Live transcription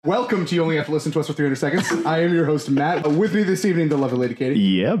Welcome to You Only Have to Listen to Us for 300 Seconds. I am your host, Matt. With me this evening, the lovely Lady Katie.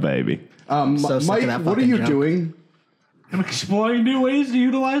 Yeah, baby. Mike, what are you doing? I'm exploring new ways to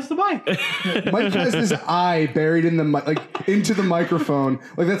utilize the mic. Mike has his eye buried in the into the microphone.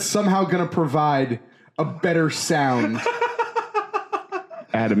 Like that's somehow going to provide a better sound.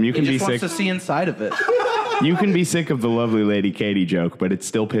 Adam, you can be He just sick. wants to see inside of it. You can be sick of the lovely Lady Katie joke, but it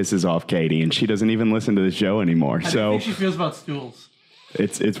still pisses off Katie, and she doesn't even listen to the show anymore. How do you So think she feels about stools?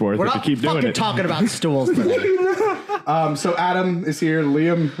 it's worth We're it to not keep doing fucking it. talking about stools today. So Adam is here,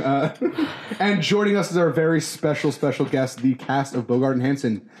 Liam, and joining us is our very special guest, the cast of Bogart and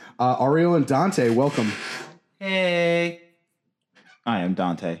Hanson, Ariel and Dante. Welcome. Hey. I am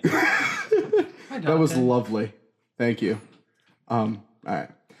Dante. That was lovely. Thank you. All right.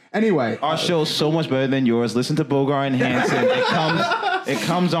 Anyway, Our show's so much better than yours. Listen to Bogart and Hanson. It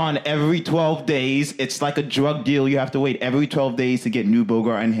comes on every 12 days. It's like a drug deal. You have to wait every 12 days to get new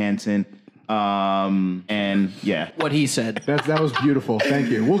Bogart and Hanson. And yeah. What he said. that was beautiful. Thank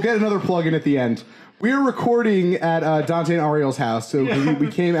you. We'll get another plug in at the end. We are recording at Dante and Ariel's house, so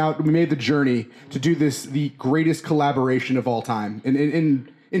we came out. We made the journey to do this, the greatest collaboration of all time in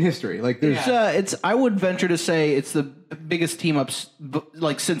history. Like there's, I would venture to say it's the biggest team ups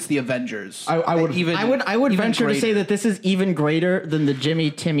like since the Avengers. I would I would venture to say that this is even greater than the Jimmy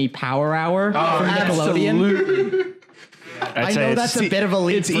Timmy Power Hour from Nickelodeon. Absolutely. I know that's a bit of a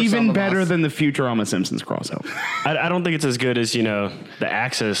leap. It's for some even of better us. than the Futurama Simpsons crossover. I don't think it's as good as, the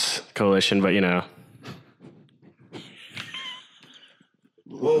Axis coalition, but,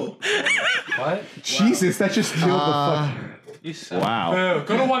 Whoa. What? Jesus, that just killed the fuck. You said. Wow.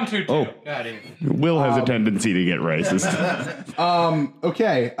 Go to 122. Oh. Got it. Will has a tendency to get racist.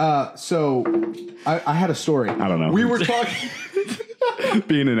 Okay, so I had a story. I don't know. We were talking.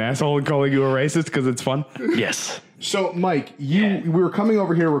 Being an asshole and calling you a racist because it's fun. yes. So, Mike, we were coming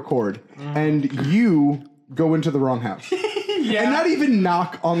over here to record, and you go into the wrong house. And not even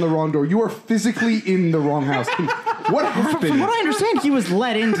knock on the wrong door. You are physically in the wrong house. What happened? From what I understand, he was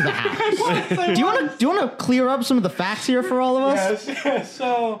let into the house. Do you want to clear up some of the facts here for all of us? Yes.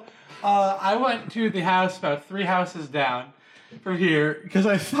 So, I went to the house about 3 houses down from here because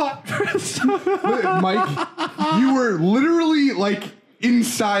I thought Mike, you were literally like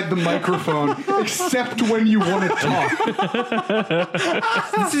inside the microphone, except when you want to talk.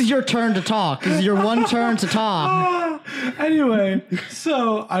 This is your turn to talk. This is your one turn to talk. Anyway,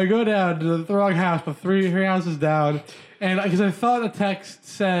 so I go down to the wrong house, but three houses down, and because I thought the text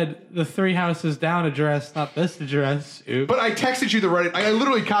said the 3 houses down address, not this address. Oops. But I texted you the right. I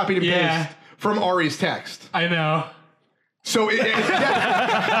literally copied and Yeah. pasted from Ari's text. I know. So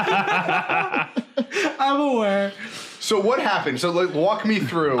I'm aware. So what happened? So walk me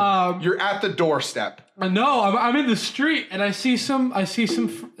through. You're at the doorstep. No, I'm in the street and I see some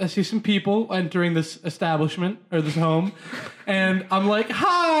people entering this establishment or this home, and I'm like,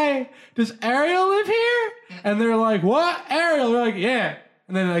 "Hi, does Ariel live here?" And they're like, "What, Ariel?" They're like, "Yeah."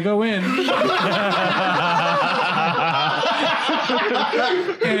 And then I go in,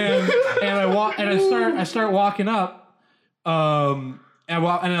 and I walk and I start walking up.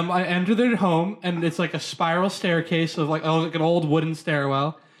 I enter their home, and it's like a spiral staircase of like an old wooden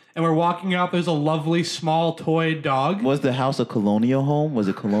stairwell. And we're walking out. There's a lovely small toy dog. Was the house a colonial home? Was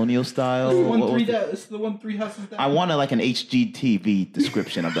it colonial style? It's the one 3 houses down. I wanted like an HGTV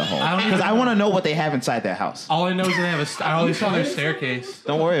description of the home. don't Because even I want to know what they have inside their house. All I know is they have I only saw their staircase.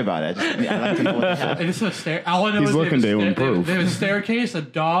 Don't worry about it. I like to know what they have. They just have a stair. All I know He's is looking to they improve. have a staircase, a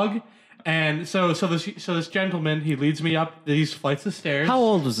dog, and so this gentleman, he leads me up these flights of stairs. How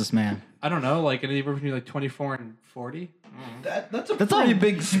old was this man? I don't know, like anywhere between like 24 and 40. That's a pretty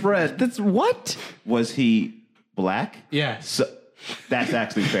big spread. That's what? Was he black? Yes. So, that's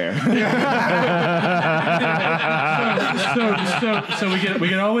actually fair. So we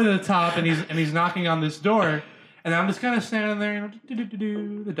get all the way to the top, and he's knocking on this door, and I'm just kind of standing there,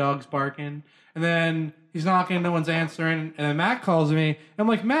 the dog's barking, and then he's knocking, no one's answering, and then Matt calls me, and I'm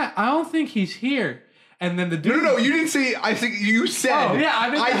like, "Matt, I don't think he's here." And then the dude, No, you didn't say. I think you said. Oh, yeah,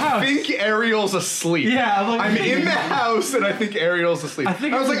 I'm in the house. I think Ariel's asleep. Yeah, I'm in the house, and I think Ariel's asleep.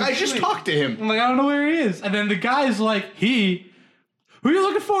 I was like, I just talked to him. I'm like, I don't know where he is. And then the guy's like, who are you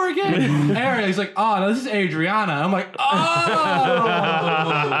looking for again? Ariel. He's like, oh, no, this is Adriana. I'm like, oh.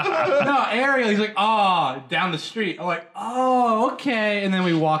 No, Ariel. He's like, oh, down the street. I'm like, oh, okay. And then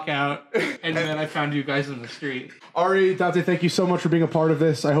we walk out, and then I found you guys in the street. Ari, Dante, thank you so much for being a part of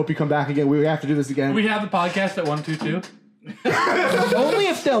this. I hope you come back again. We have to do this again. We have the podcast at 122. Only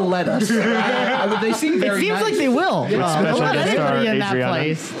if they'll let us. They seem very It seems nice. like they will. They'll let guest star, anybody in that Adriana.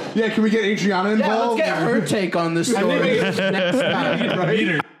 place. Yeah, can we get Adriana Yeah, let's involved? get her take on this story. Next time. Meet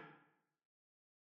her.